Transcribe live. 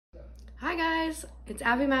Hi guys, it's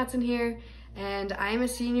Abby Matson here, and I am a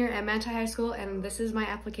senior at Manti High School, and this is my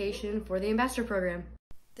application for the Ambassador Program.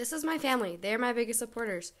 This is my family. They are my biggest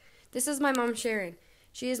supporters. This is my mom, Sharon.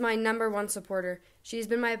 She is my #1 supporter. She's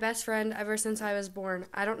been my best friend ever since I was born.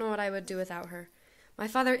 I don't know what I would do without her. My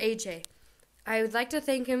father, AJ. I would like to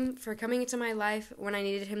thank him for coming into my life when I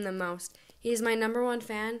needed him the most. He is my #1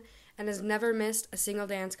 fan and has never missed a single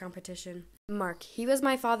dance competition. Mark. He was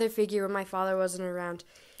my father figure when my father wasn't around.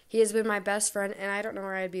 He has been my best friend, and I don't know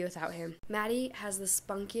where I'd be without him. Maddie has the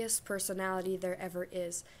spunkiest personality there ever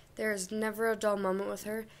is. There is never a dull moment with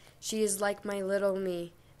her. She is like my little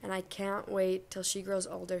me, and I can't wait till she grows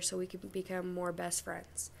older so we can become more best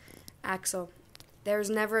friends. Axel. There's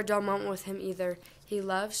never a dull moment with him either. He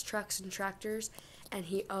loves trucks and tractors, and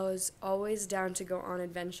he is always down to go on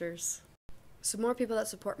adventures. Some more people that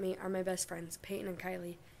support me are my best friends, Peyton and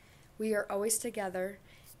Kylie. We are always together,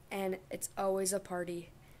 and it's always a party.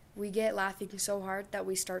 We get laughing so hard that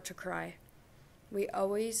we start to cry. We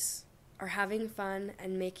always are having fun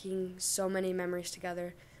and making so many memories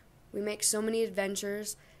together. We make so many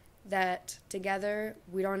adventures that together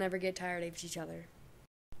we don't ever get tired of each other.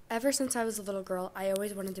 Ever since I was a little girl, I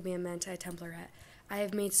always wanted to be a Manti Templarette. I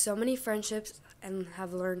have made so many friendships and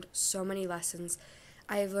have learned so many lessons.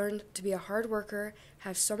 I have learned to be a hard worker,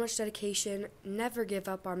 have so much dedication, never give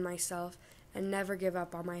up on myself, and never give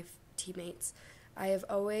up on my teammates. I have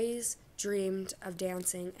always dreamed of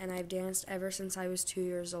dancing, and I've danced ever since I was 2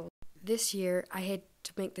 years old. This year, I had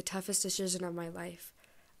to make the toughest decision of my life.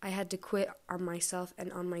 I had to quit on myself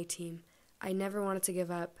and on my team. I never wanted to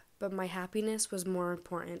give up, but my happiness was more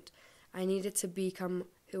important. I needed to become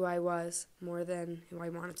who I was more than who I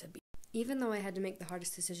wanted to be. Even though I had to make the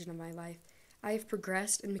hardest decision of my life, I have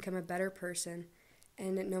progressed and become a better person,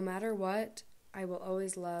 and no matter what, I will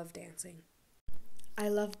always love dancing. I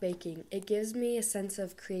love baking. It gives me a sense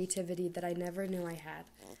of creativity that I never knew I had.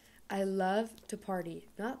 I love to party.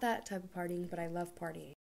 Not that type of partying, but I love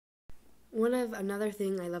partying. Another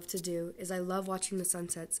thing I love to do is I love watching the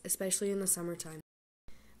sunsets, especially in the summertime.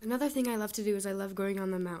 Another thing I love to do is I love going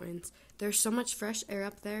on the mountains. There's so much fresh air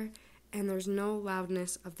up there, and there's no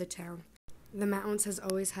loudness of the town. The mountains has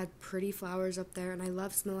always had pretty flowers up there, and I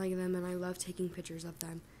love smelling them, and I love taking pictures of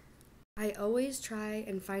them. I always try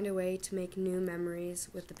and find a way to make new memories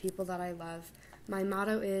with the people that I love. My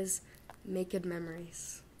motto is, make good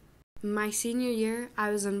memories. My senior year,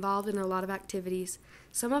 I was involved in a lot of activities.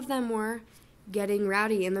 Some of them were getting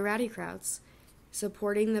rowdy in the rowdy crowds,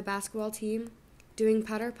 supporting the basketball team, doing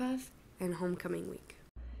Powder Puff, and homecoming week.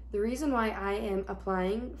 The reason why I am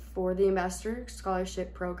applying for the Ambassador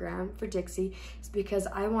Scholarship Program for Dixie is because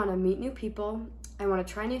I want to meet new people, I want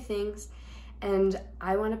to try new things, and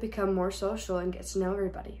I want to become more social and get to know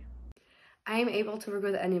everybody. I am able to work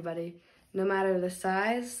with anybody, no matter the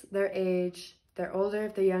size, their age, if they're older,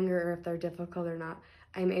 if they're younger, or if they're difficult or not.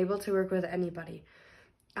 I am able to work with anybody.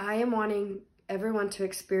 I am wanting everyone to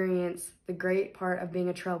experience the great part of being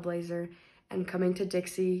a trailblazer and coming to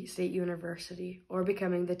Dixie State University or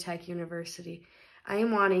becoming the Tech University. I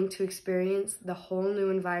am wanting to experience the whole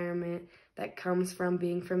new environment that comes from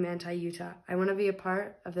being from Manti, Utah. I want to be a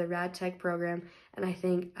part of the Rad Tech program, and I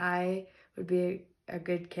think I would be a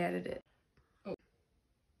good candidate. Oh.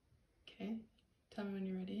 Okay, tell me when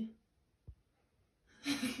you're ready.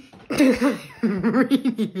 I'm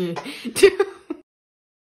reading it.